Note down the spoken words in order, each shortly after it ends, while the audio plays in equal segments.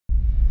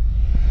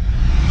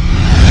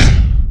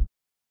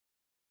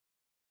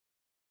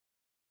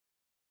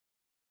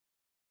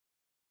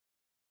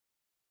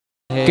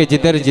कि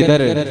जिधर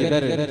जिधर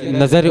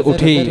नजर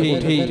उठी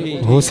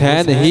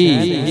हुसैन ही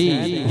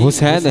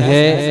हुसैन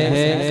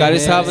है। कारी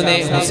साहब ने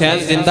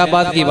हुसैन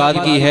जिंदाबाद की बात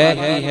की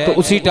है, तो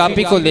उसी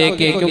टॉपिक को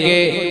लेके, क्योंकि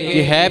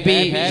ये है भी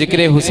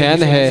जिक्र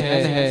हुसैन है,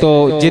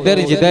 तो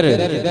जिधर जिधर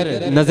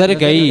नजर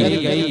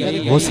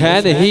गई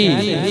हुसैन ही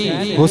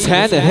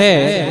हुसैन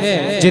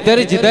है।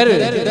 जिधर जिधर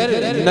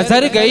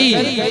नजर गई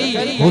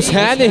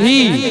हुसैन ही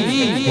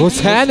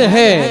हुसैन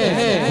है।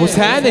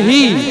 हुसैन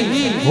ही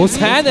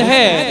हुसैन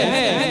है।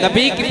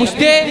 नबी की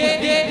पुश्ते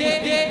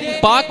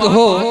पाक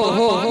हो,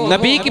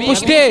 नबी की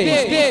पुश्ते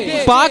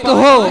पाक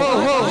हो,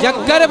 या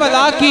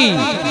करबला की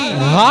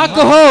हाक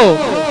हो।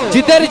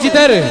 जिधर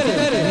जिधर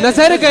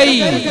नजर गई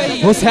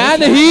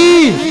हुसैन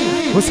ही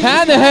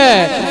हुसैन है।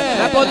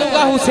 मैं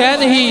बोलूंगा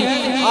हुसैन ही,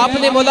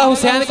 आपने बोला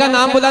हुसैन का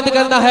नाम बुलंद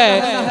करना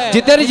है।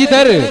 जिधर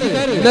जिधर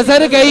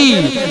नजर गई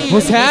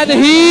हुसैन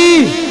ही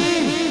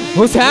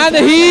हुसैन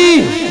ही।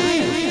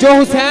 जो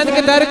हुसैन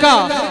के दर का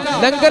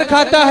लंगर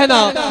खाता है ना,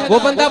 वो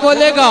बंदा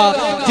बोलेगा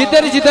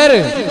जिधर जिधर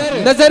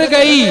नजर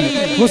गई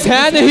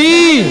हुसैन ही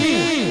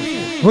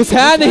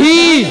हुसैन ही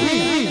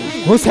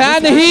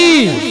हुसैन ही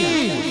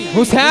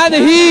हुसैन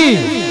ही।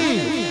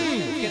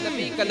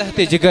 नबी का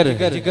लहते जिगर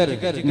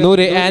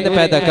नूरे ऐन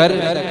पैदा कर,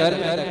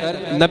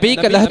 नबी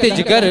का लहते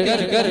जिगर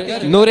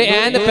नूरे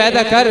ऐन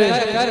पैदा कर।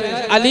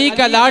 अली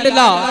का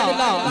लाडला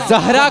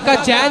जहरा का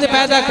चैन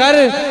पैदा कर।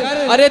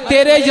 अरे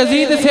तेरे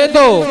यजीद से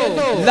तो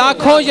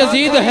लाखों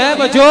यजीद है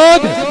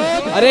मौजूद।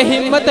 अरे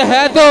हिम्मत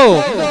है तो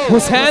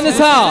हुसैन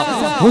सा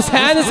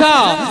हुसैन सा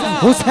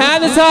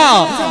हुसैन सा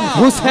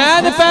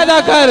हुसैन पैदा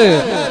कर।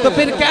 तो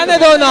फिर कहने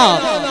दो ना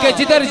कि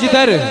जिधर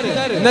जिधर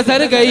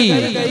नजर गई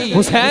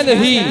हुसैन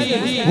ही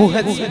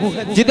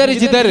जिधर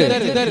जिधर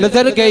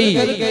नजर गई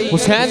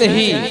हुसैन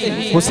ही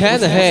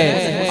हुसैन है।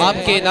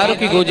 आपके नारों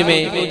की गूंज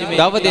में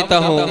दावत देता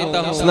हूँ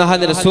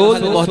सुन्नत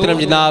रसूल मोहतरम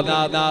जनाब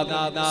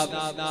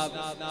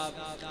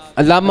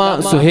अल्लामा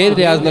सुहेल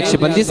रियाज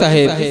नक्शबंदी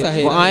साहेब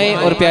वो आए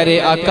और प्यारे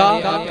आका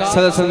सल्लल्लाहु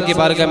अलैहि वसल्लम की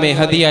बारगाह में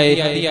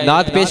हदियाए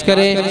नात पेश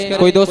करें।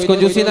 कोई दोस्त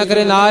कंजूसी ना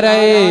करे। नारे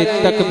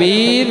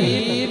तकबीर,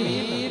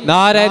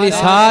 नारे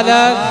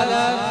रिसालत,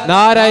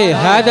 नारे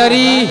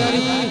हैदरी,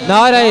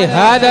 नारे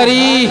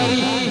हैदरी,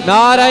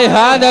 नारे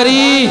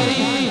हैदरी,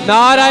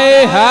 नारे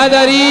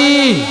हैदरी।